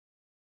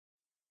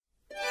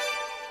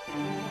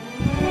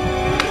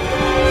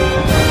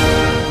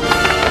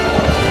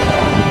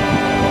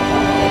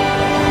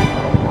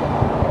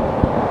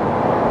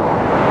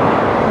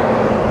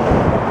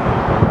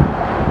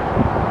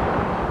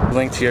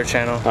Link to your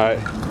channel.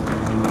 Alright.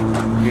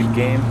 Good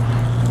game.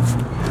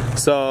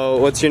 So,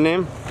 what's your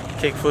name?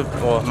 Kickflip.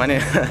 Well, my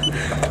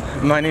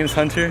name's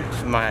Hunter.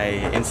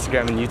 My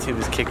Instagram and YouTube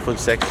is Kickflip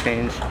Sex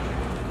Change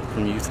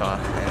from Utah.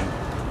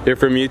 And You're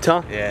from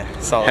Utah? yeah,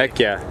 solid. Heck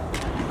yeah.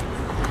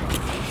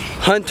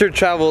 Hunter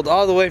traveled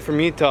all the way from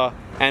Utah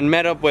and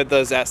met up with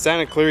us at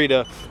Santa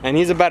Clarita, and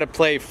he's about to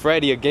play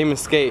Freddy, a game of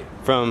skate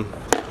from,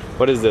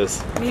 what is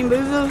this?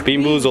 Beanboozled.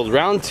 Beanboozled,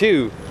 round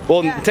 2.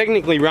 Well, Yeah.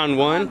 technically round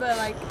 1,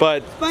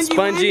 but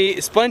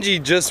Spongy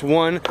just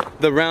won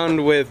the round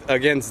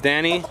against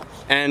Danny,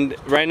 and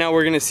right now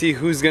we're gonna see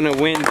who's gonna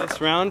win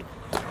this round,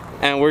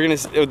 and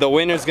the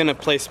winner's gonna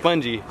play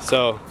Spongy.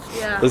 So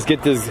yeah. Let's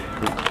get this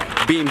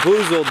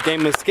Beanboozled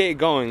game of skate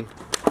going.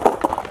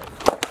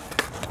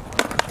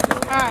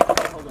 Alright,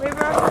 wait,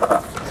 bro.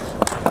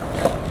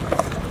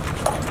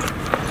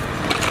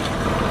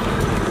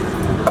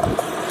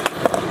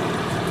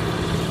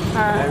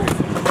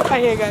 Alright.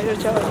 Right here, guys.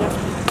 Let's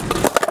go.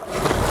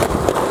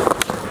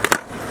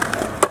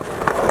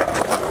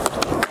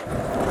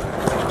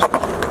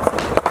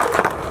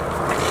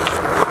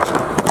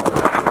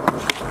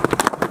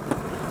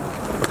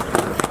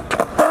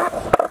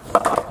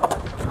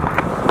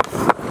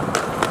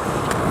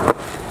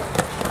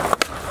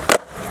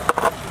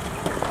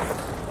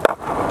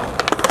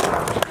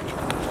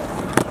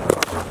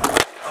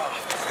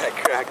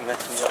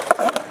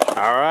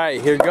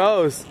 Alright, here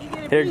goes.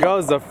 Here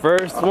goes the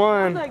first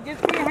one. Look,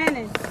 just put your hand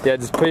in. Yeah,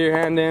 just put your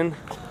hand in.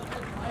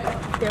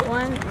 Get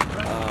one.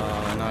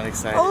 Oh, not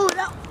excited. Oh,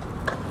 that.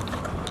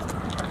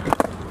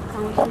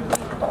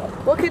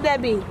 What could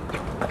that be?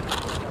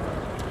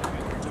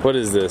 What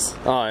is this?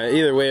 Oh,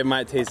 either way, it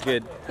might taste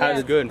good. How Yeah. does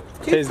it good?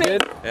 Toothpaste. Taste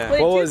good? Yeah.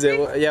 What was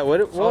it? Yeah,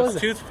 what was it?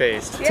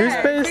 Toothpaste. Yeah,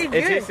 Toothpaste?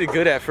 It tasted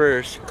good at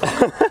first.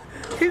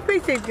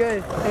 Toothpaste tastes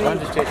good. I'm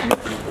just tasting.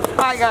 Oh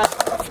my god.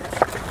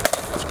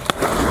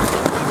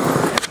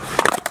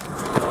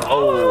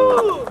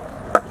 Oh.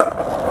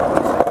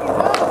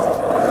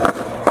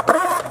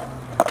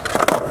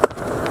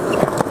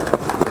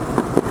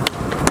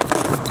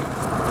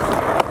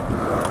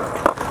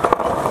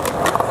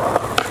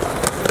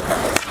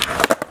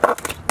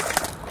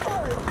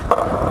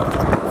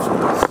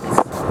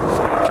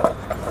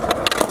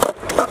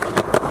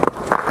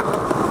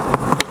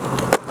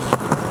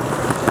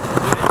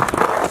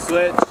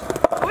 Switch.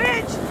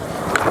 Which?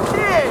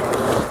 Shit.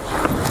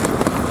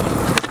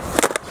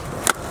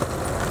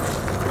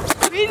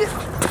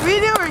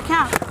 Redo or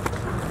count?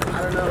 I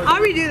don't know.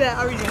 I'll redo that.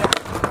 I'll redo that.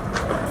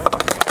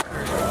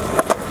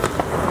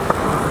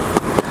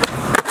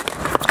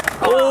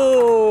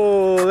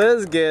 Oh,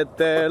 let's get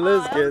there.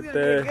 Let's That was get gonna be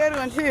a there. good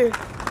one too.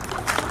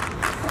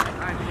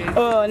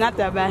 Oh, not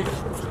that bad.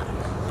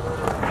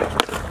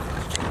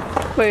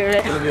 Wait, It's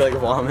right? gonna be like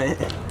vomit.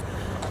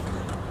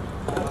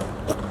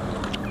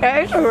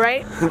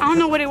 Right? I don't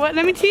know what it was.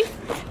 Let me see.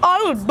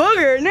 Oh, it was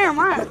booger. Never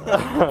mind.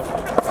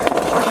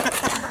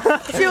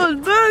 She was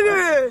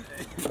booger.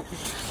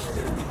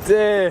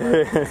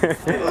 Damn.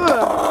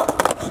 Ugh.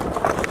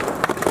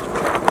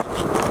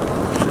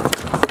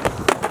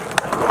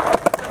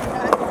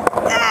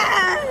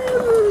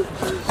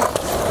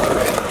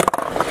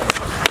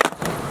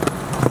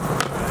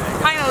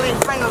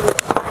 Finally.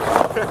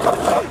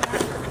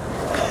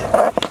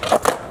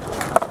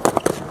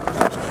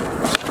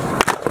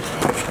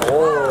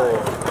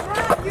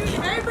 Oh. Dude,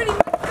 everybody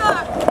messed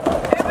up.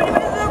 Everybody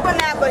messed up on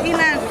that, but he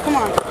landed. Come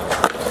on.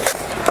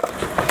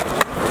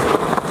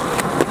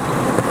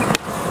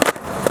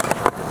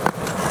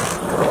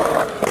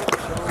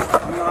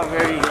 I'm not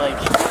very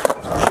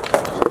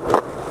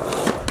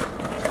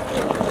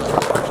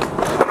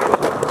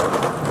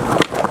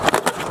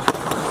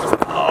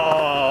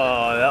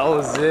Oh, that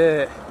was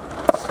it.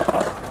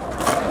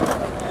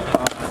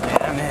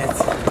 damn it.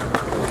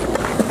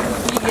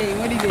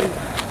 What are you getting?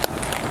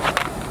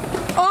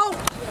 Oh!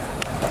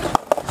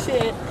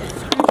 Shit.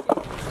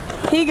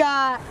 He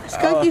got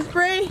skunky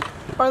spray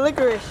or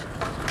licorice?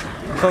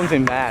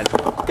 Something bad.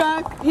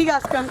 Skunk. He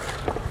got skunk.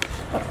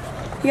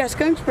 He got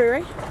skunk spray,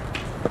 right?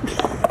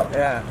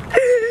 Yeah.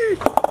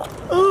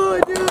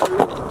 Oh, dude.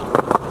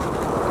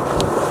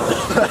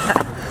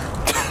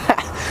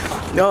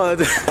 No. You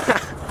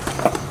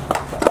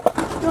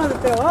want to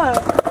throw up?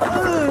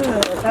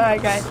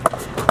 Alright, guys.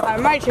 Alright,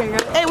 my turn,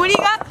 guys. Hey, what do you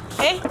got?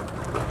 Hey?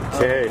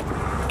 Okay.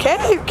 Okay,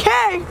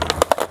 okay.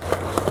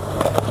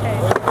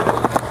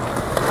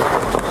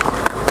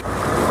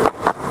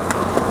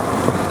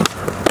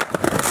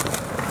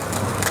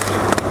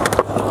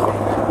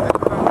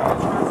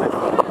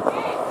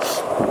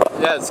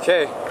 Yeah, it's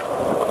K.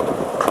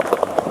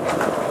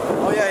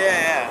 Oh yeah,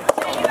 yeah, yeah.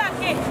 Hey, you got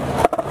cake.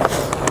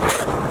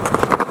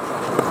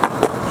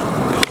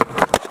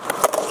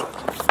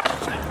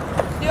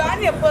 Dude, I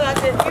need to pull out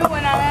this new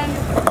one I ran.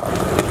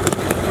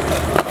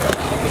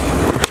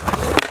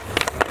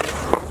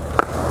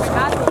 I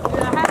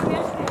had it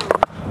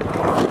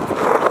yesterday.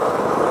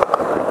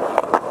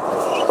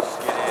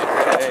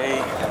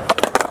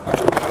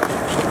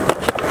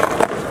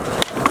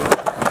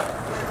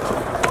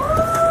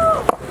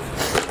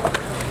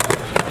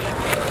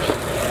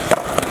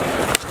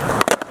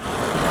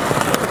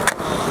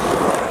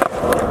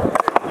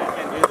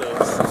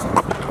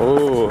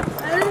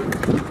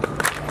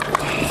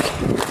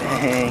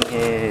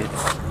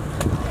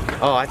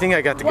 I think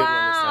I got the good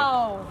one this time.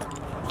 Wow.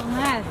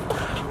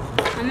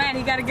 I'm mad.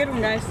 He got a good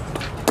one, guys.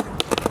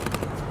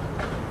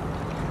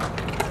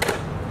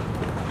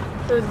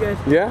 It was good.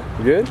 Yeah,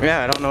 good?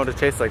 Yeah, I don't know what it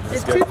tastes like. This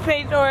It's is good.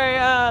 toothpaste or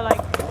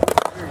like.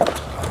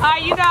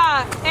 You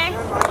got A.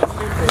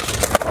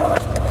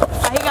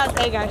 He got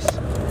A, guys.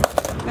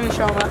 Let me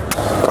show him up.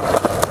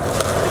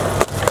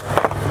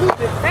 Ooh,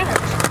 the French.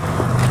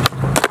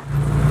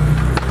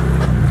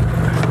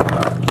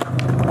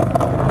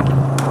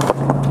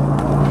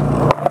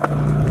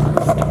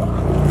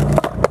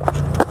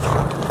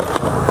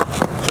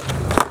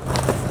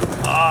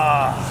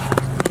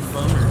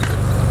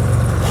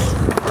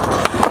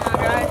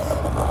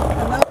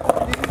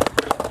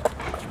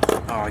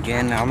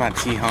 Again, I'm at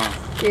T, huh?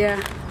 Yeah.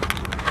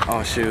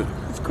 Oh shoot.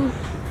 It's cool.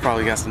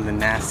 Probably got something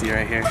nasty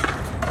right here.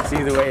 It's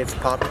either way, it's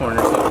popcorn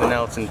or something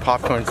else, and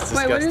popcorn's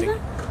disgusting. Wait, what is it?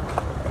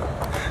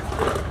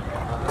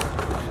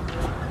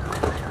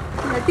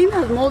 I think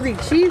that's moldy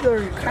cheese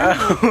or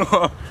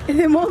caramel. Is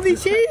it moldy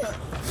cheese?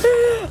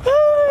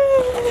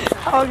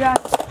 Oh god.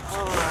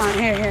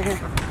 Here.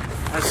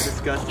 That's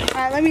disgusting.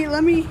 Alright,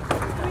 let me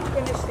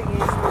finish the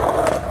game.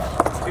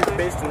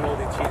 Toothpaste and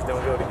moldy cheese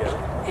don't go together.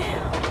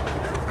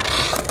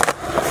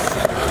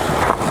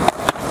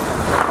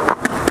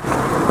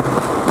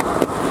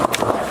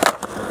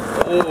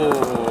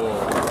 Oh.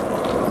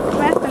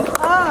 Messing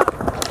up.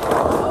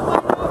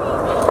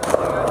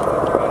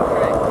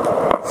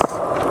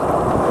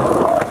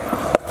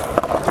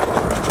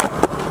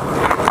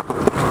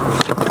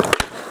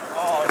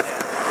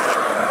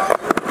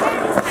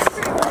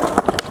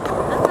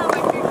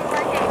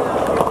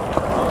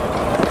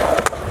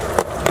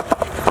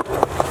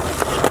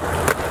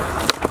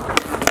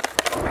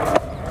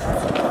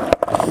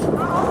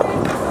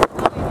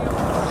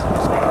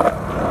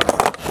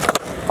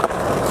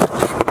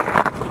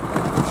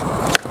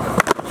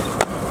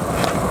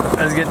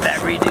 Let's get that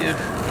redo.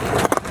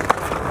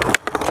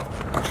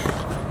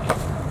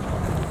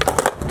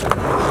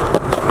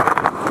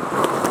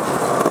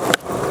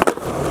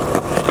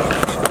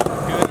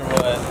 Good or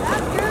what?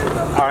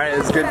 Alright,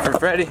 it's good for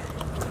Freddy.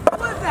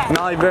 What's that?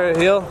 Nolly Bear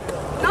Hill.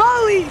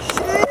 Holy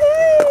shit!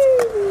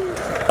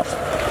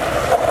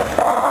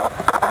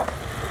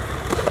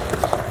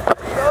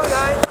 Go,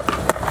 guys.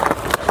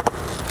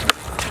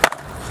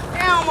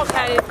 Yeah, I almost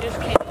had it, just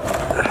kidding.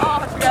 Oh,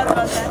 I forgot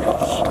about that.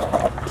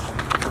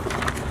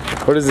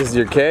 What is this,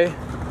 your K?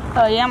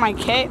 Oh yeah, my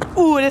K.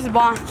 Ooh, this is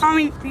bomb. I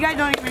mean, you guys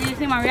don't even need to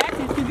see my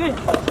reaction. It's too good.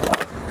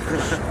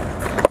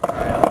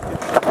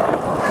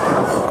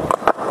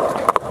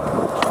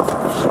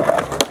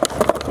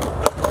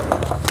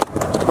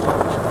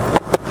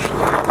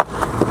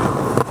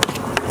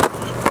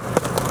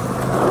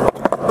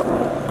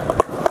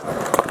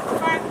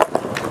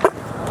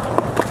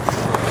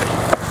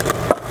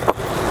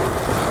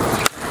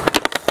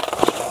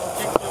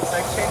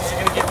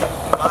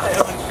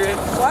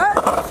 What?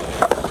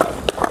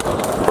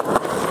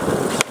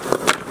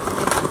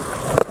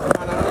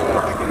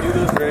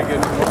 Very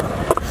good.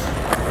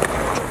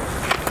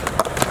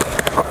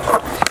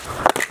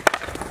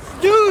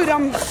 Dude,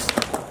 I'm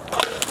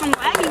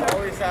lagging. I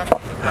always have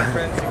my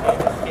friends who game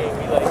this game.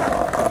 We like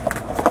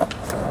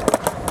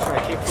try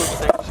to keep food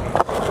section.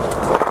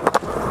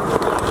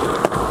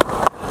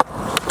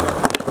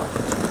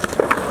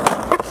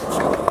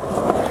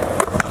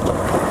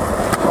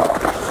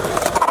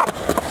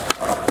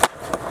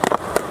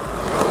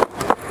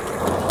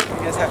 You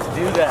guys have to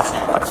do that.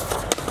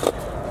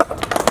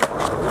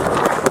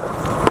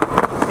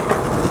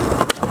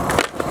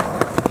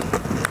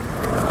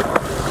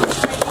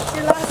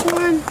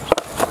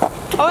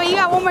 Oh, you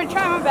got one more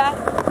try, my bad.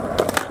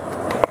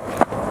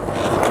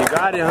 You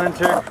got it,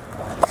 Hunter.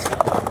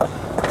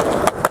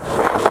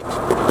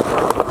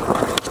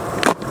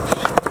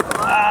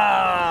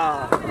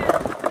 Ah!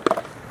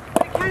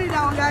 Count it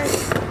down, guys.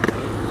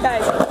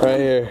 Guys, Right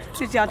here.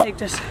 see, I'll take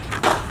this.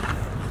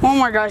 One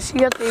more, guys.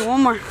 You got to eat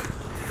one more.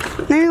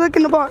 Maybe look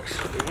in the box.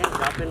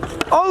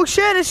 Oh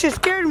shit! It just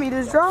scared me.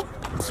 This drop.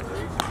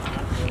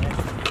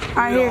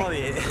 Right here.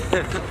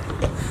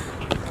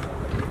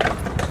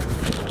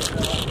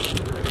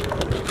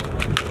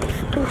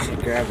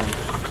 Grab him.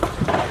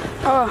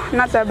 Oh,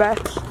 not that bad.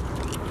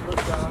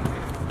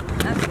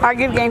 Alright,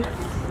 good game.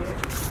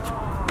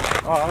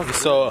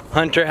 So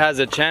Hunter has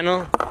a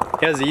channel.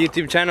 He has a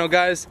YouTube channel,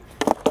 guys.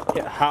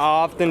 How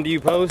often do you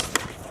post?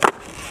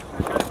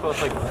 I try to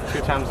post like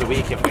 2 times a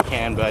week if we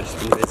can, but I've just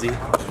been busy.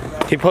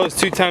 He posts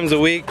 2 times a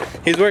week.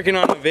 He's working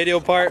on a video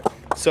part.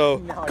 So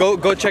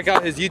go check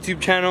out his YouTube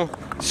channel.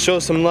 Show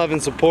some love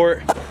and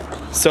support.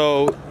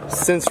 So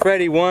since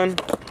Freddy won,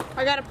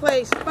 I gotta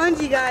play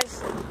Spongy,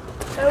 guys.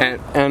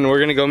 and we're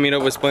gonna go meet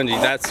up with Spongy.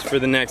 That's for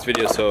the next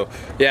video. So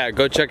yeah,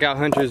 go check out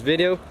Hunter's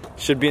video.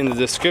 Should be in the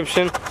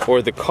description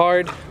or the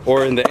card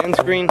or in the end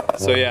screen.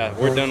 So yeah,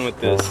 we're done with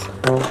this.